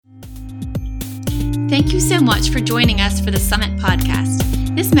Thank you so much for joining us for the Summit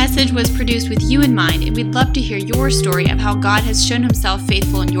Podcast. This message was produced with you in mind, and we'd love to hear your story of how God has shown himself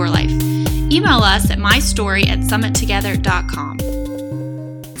faithful in your life. Email us at mystory@summittogether.com.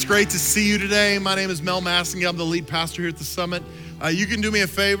 It's great to see you today. My name is Mel Massing. I'm the lead pastor here at the Summit. You can do me a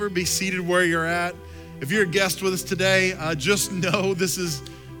favor, be seated where you're at. If you're a guest with us today, just know this is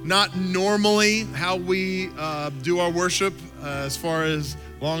not normally how we do our worship as far as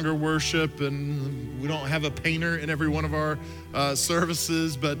longer worship, and we don't have a painter in every one of our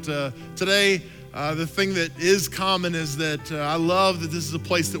services. But today, the thing that is common is that I love that this is a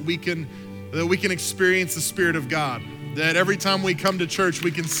place that we can experience the Spirit of God. That every time we come to church, we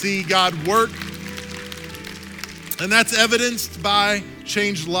can see God work. And that's evidenced by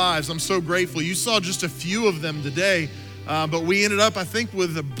changed lives. I'm so grateful. You saw just a few of them today, but we ended up, I think,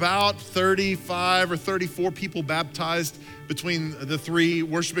 with about 35 or 34 people baptized between the three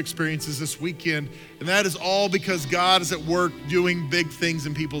worship experiences this weekend. And that is all because God is at work doing big things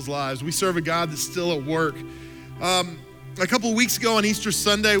in people's lives. We serve a God that's still at work. A couple of weeks ago on Easter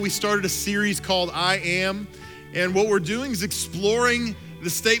Sunday, we started a series called I Am. And what we're doing is exploring the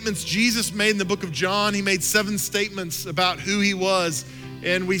statements Jesus made in the book of John. He made 7 statements about who he was.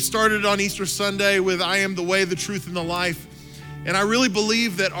 And we started on Easter Sunday with I am the way, the truth, and the life. And I really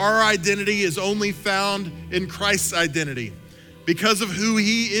believe that our identity is only found in Christ's identity. Because of who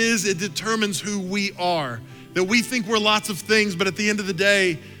he is, it determines who we are. That we think we're lots of things, but at the end of the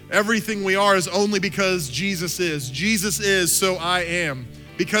day, everything we are is only because Jesus is. Jesus is, so I am.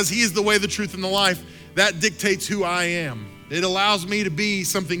 Because he is the way, the truth, and the life, that dictates who I am. It allows me to be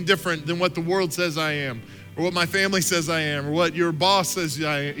something different than what the world says I am, or what my family says I am, or what your boss says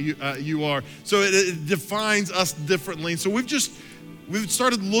you are. So it defines us differently. So we've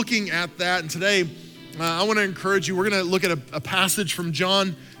started looking at that, and today I want to encourage you. We're going to look at a passage from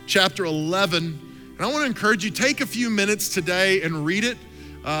John chapter 11, and I want to encourage you, take a few minutes today and read it,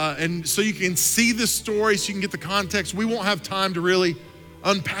 and so you can see this story, so you can get the context. We won't have time to really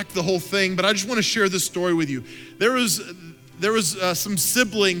unpack the whole thing, but I just want to share this story with you. There was some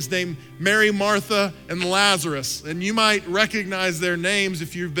siblings named Mary, Martha, and Lazarus, and you might recognize their names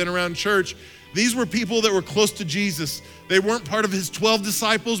if you've been around church. These were people that were close to Jesus. They weren't part of his 12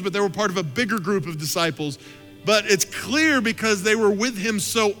 disciples, but they were part of a bigger group of disciples. But it's clear because they were with him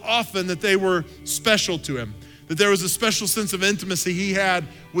so often that they were special to him, that there was a special sense of intimacy he had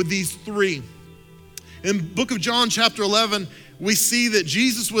with these three. In book of John chapter 11, we see that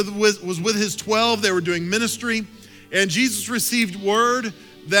Jesus was with his 12. They were doing ministry, and Jesus received word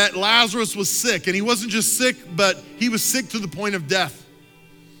that Lazarus was sick. And he wasn't just sick, but he was sick to the point of death.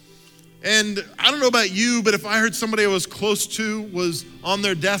 And I don't know about you, but if I heard somebody I was close to was on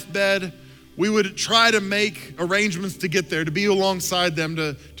their deathbed, we would try to make arrangements to get there, to be alongside them,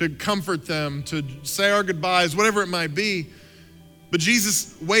 to comfort them, to say our goodbyes, whatever it might be. But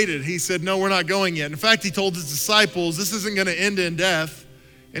Jesus waited. He said, no, we're not going yet. In fact, he told his disciples, this isn't going to end in death.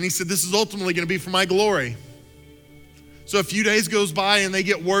 And he said, this is ultimately going to be for my glory. So a few days goes by and they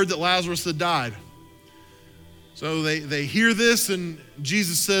get word that Lazarus had died. So they hear this, and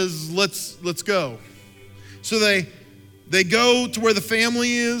Jesus says, let's go. So they go to where the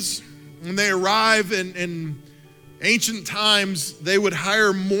family is, and they arrive. In ancient times, they would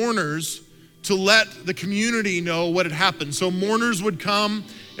hire mourners to let the community know what had happened. So mourners would come,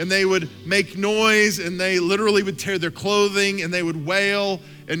 and they would make noise, and they literally would tear their clothing, and they would wail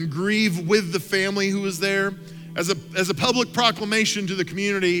and grieve with the family who was there. As a public proclamation to the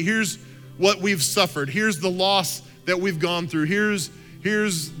community, here's what we've suffered. Here's the loss that we've gone through. Here's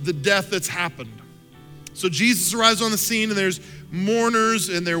the death that's happened. So Jesus arrives on the scene, and there's mourners,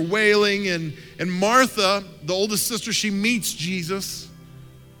 and they're wailing, and Martha, the oldest sister, she meets Jesus,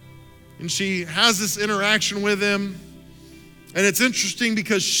 and she has this interaction with him. And it's interesting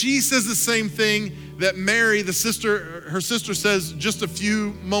because she says the same thing that Mary, her sister, says just a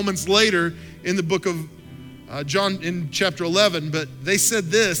few moments later in the book of John in chapter 11. But they said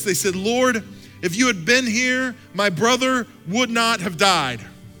this, they said, Lord, if you had been here, my brother would not have died.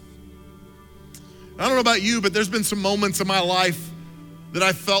 I don't know about you, but there's been some moments in my life that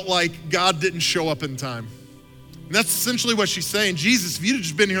I felt like God didn't show up in time. And that's essentially what she's saying. Jesus, if you'd have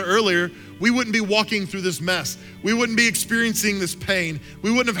just been here earlier, we wouldn't be walking through this mess. We wouldn't be experiencing this pain.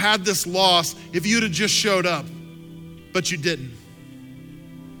 We wouldn't have had this loss if you'd have just showed up, but you didn't.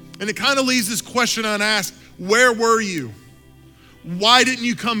 And it kind of leaves this question unasked. Where were you? Why didn't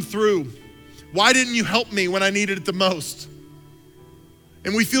you come through? Why didn't you help me when I needed it the most?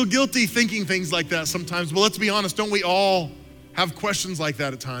 And we feel guilty thinking things like that sometimes, but let's be honest, don't we all have questions like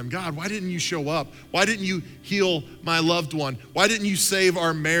that at times. God, why didn't you show up? Why didn't you heal my loved one? Why didn't you save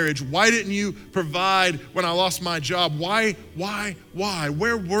our marriage? Why didn't you provide when I lost my job? Why?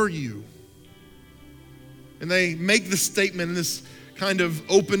 Where were you? And they make this statement in this kind of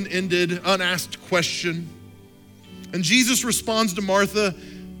open-ended, unasked question. And Jesus responds to Martha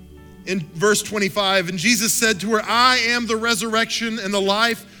in verse 25. And Jesus said to her, I am the resurrection and the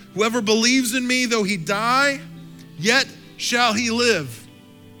life. Whoever believes in me, though he die, yet shall he live.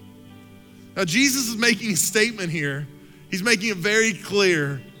 Now, Jesus is making a statement here. He's making it very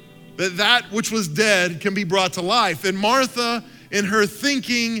clear that that which was dead can be brought to life. And Martha, in her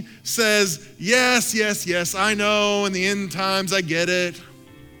thinking, says, yes, I know, in the end times, I get it.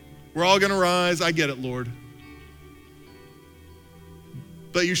 We're all gonna rise, I get it, Lord.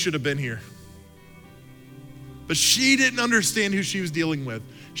 But you should have been here. But she didn't understand who she was dealing with.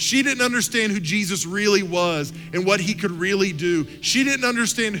 She didn't understand who Jesus really was and what he could really do. She didn't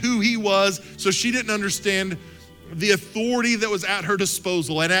understand who he was, so she didn't understand the authority that was at her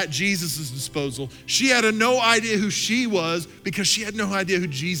disposal and at Jesus' disposal. She had no idea who she was because she had no idea who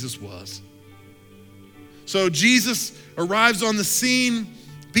Jesus was. So Jesus arrives on the scene.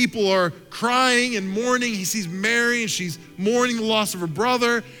 People are crying and mourning. He sees Mary and she's mourning the loss of her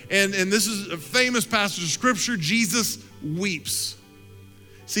brother. And this is a famous passage of scripture. Jesus weeps.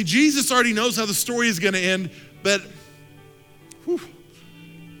 See, Jesus already knows how the story is going to end, but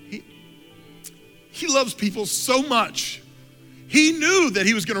he loves people so much. He knew that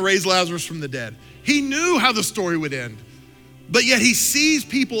he was going to raise Lazarus from the dead. He knew how the story would end. But yet he sees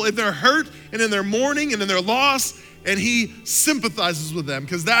people in their hurt and in their mourning and in their loss, and he sympathizes with them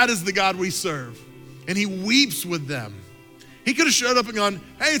because that is the God we serve. And he weeps with them. He could have showed up and gone,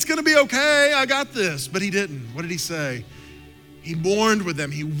 hey, it's going to be okay. I got this. But he didn't. What did he say? He mourned with them.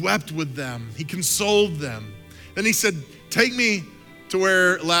 He wept with them. He consoled them. Then he said, take me to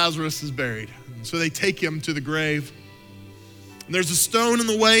where Lazarus is buried. And so they take him to the grave. And there's a stone in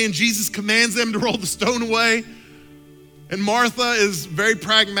the way, and Jesus commands them to roll the stone away. And Martha is very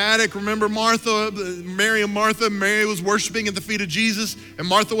pragmatic. Remember Mary and Martha? Mary was worshiping at the feet of Jesus, and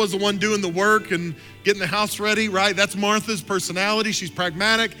Martha was the one doing the work and getting the house ready, right? That's Martha's personality. She's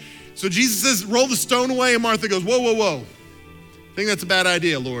pragmatic. So Jesus says, roll the stone away, and Martha goes, whoa. I think that's a bad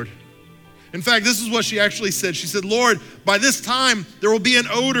idea, Lord. In fact, this is what she actually said. She said, Lord, by this time there will be an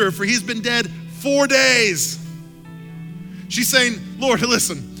odor, for he's been dead 4 days. She's saying, Lord,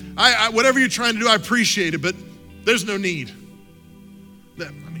 listen, I whatever you're trying to do, I appreciate it, but there's no need.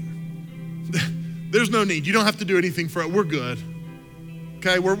 There's no need. You don't have to do anything for it. We're good.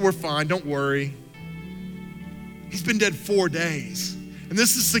 Okay, we're fine. Don't worry. He's been dead 4 days. And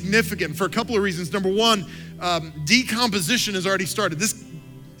this is significant for a couple of reasons. Number one, decomposition has already started.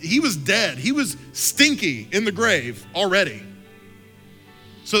 He was dead. He was stinky in the grave already.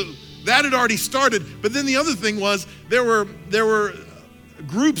 So that had already started. But then the other thing was there were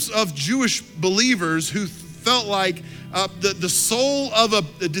groups of Jewish believers who felt like the soul of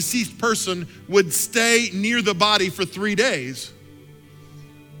a deceased person would stay near the body for 3 days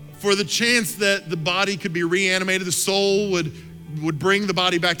for the chance that the body could be reanimated, the soul would bring the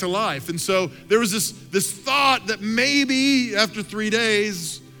body back to life. And so there was this thought that maybe after 3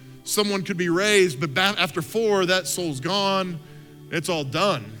 days, someone could be raised, but after 4, that soul's gone, it's all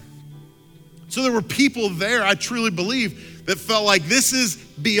done. So there were people there, I truly believe, that felt like this is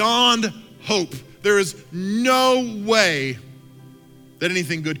beyond hope. There is no way that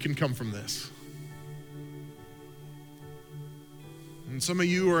anything good can come from this. And some of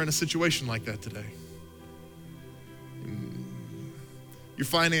you are in a situation like that today. Your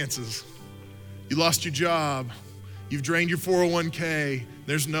finances, you lost your job, you've drained your 401k,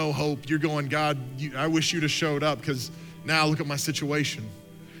 there's no hope. You're going, God, I wish you'd have showed up because now look at my situation.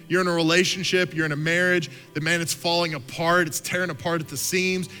 You're in a relationship, you're in a marriage, that man, it's falling apart, it's tearing apart at the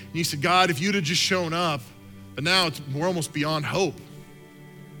seams. And you said, God, if you'd have just shown up, but now we're almost beyond hope.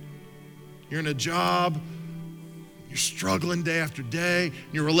 You're in a job, you're struggling day after day.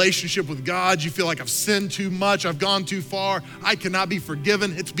 In your relationship with God, you feel like I've sinned too much, I've gone too far, I cannot be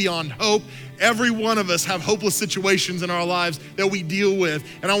forgiven, it's beyond hope. Every one of us have hopeless situations in our lives that we deal with.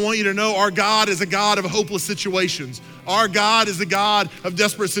 And I want you to know our God is a God of hopeless situations. Our God is the God of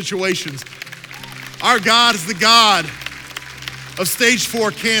desperate situations. Our God is the God of stage 4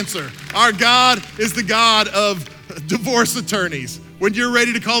 cancer. Our God is the God of divorce attorneys. When you're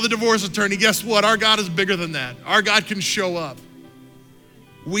ready to call the divorce attorney, guess what? Our God is bigger than that. Our God can show up.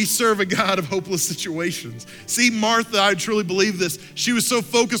 We serve a God of hopeless situations. See, Martha, I truly believe this. She was so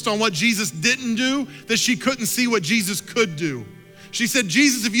focused on what Jesus didn't do that she couldn't see what Jesus could do. She said,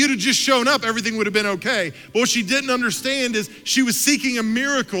 Jesus, if you'd have just shown up, everything would have been okay. But what she didn't understand is she was seeking a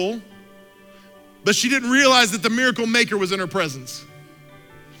miracle, but she didn't realize that the miracle maker was in her presence.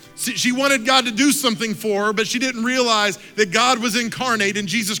 She wanted God to do something for her, but she didn't realize that God was incarnate in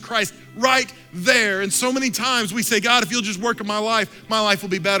Jesus Christ right there. And so many times we say, God, if you'll just work in my life will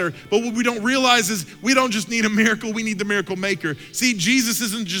be better. But what we don't realize is we don't just need a miracle, we need the miracle maker. See, Jesus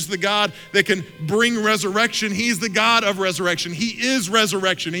isn't just the God that can bring resurrection. He's the God of resurrection. He is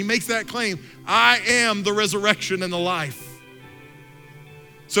resurrection. He makes that claim. I am the resurrection and the life.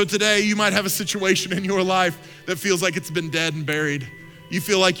 So today you might have a situation in your life that feels like it's been dead and buried. You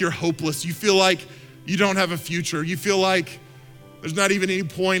feel like you're hopeless. You feel like you don't have a future. You feel like there's not even any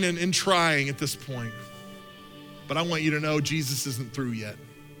point in trying at this point. But I want you to know Jesus isn't through yet.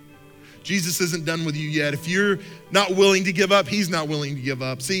 Jesus isn't done with you yet. If you're not willing to give up, he's not willing to give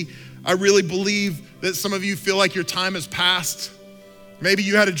up. See, I really believe that some of you feel like your time has passed. Maybe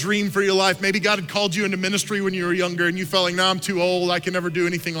you had a dream for your life. Maybe God had called you into ministry when you were younger and you felt like, I'm too old. I can never do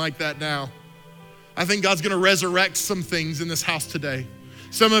anything like that now. I think God's gonna resurrect some things in this house today.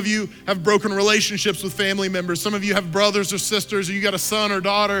 Some of you have broken relationships with family members. Some of you have brothers or sisters, or you got a son or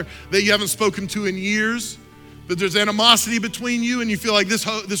daughter that you haven't spoken to in years. That there's animosity between you and you feel like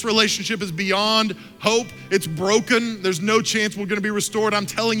this relationship is beyond hope. It's broken. There's no chance we're gonna be restored. I'm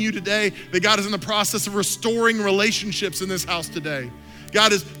telling you today that God is in the process of restoring relationships in this house today.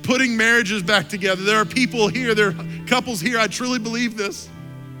 God is putting marriages back together. There are people here, there are couples here, I truly believe this,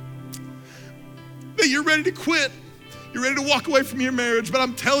 that you're ready to quit. You're ready to walk away from your marriage, but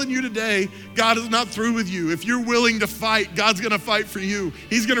I'm telling you today, God is not through with you. If you're willing to fight, God's gonna fight for you.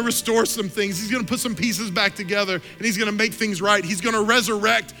 He's gonna restore some things. He's gonna put some pieces back together, and he's gonna make things right. He's gonna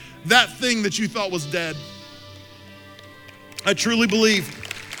resurrect that thing that you thought was dead. I truly believe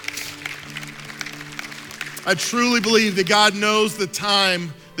that God knows the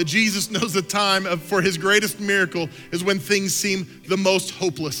time, that Jesus knows the time for his greatest miracle is when things seem the most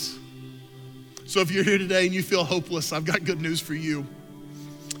hopeless. So if you're here today and you feel hopeless, I've got good news for you.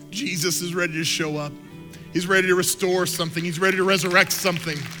 Jesus is ready to show up. He's ready to restore something. He's ready to resurrect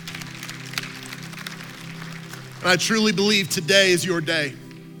something. And I truly believe today is your day.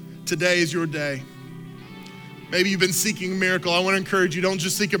 Today is your day. Maybe you've been seeking a miracle. I want to encourage you, don't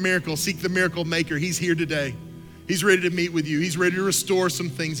just seek a miracle, seek the miracle maker. He's here today. He's ready to meet with you. He's ready to restore some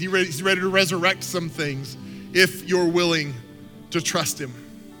things. He's ready to resurrect some things if you're willing to trust him.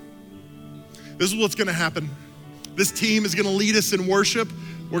 This is what's gonna happen. This team is gonna lead us in worship.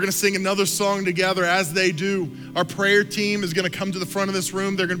 We're gonna sing another song together as they do. Our prayer team is gonna come to the front of this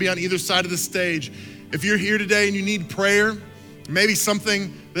room. They're gonna be on either side of the stage. If you're here today and you need prayer, maybe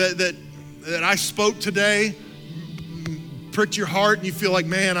something that I spoke today pricked your heart and you feel like,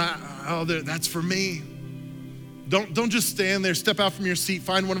 man, that's for me. Don't just stand there, step out from your seat,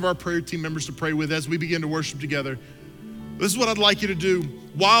 find one of our prayer team members to pray with as we begin to worship together. This is what I'd like you to do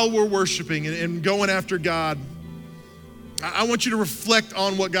while we're worshiping and going after God. I want you to reflect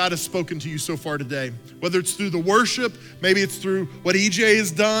on what God has spoken to you so far today. Whether it's through the worship, maybe it's through what EJ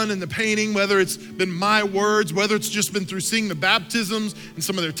has done in the painting, whether it's been my words, whether it's just been through seeing the baptisms and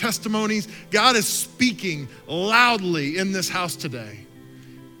some of their testimonies. God is speaking loudly in this house today.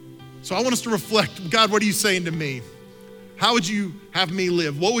 So I want us to reflect, God, what are you saying to me? How would you have me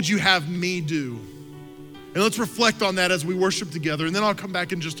live? What would you have me do? And let's reflect on that as we worship together, and then I'll come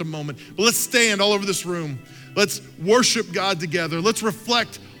back in just a moment. But let's stand all over this room. Let's worship God together. Let's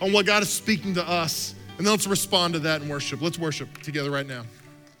reflect on what God is speaking to us, and then let's respond to that in worship. Let's worship together right now.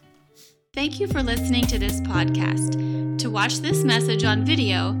 Thank you for listening to this podcast. To watch this message on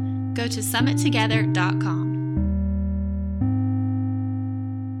video, go to summittogether.com.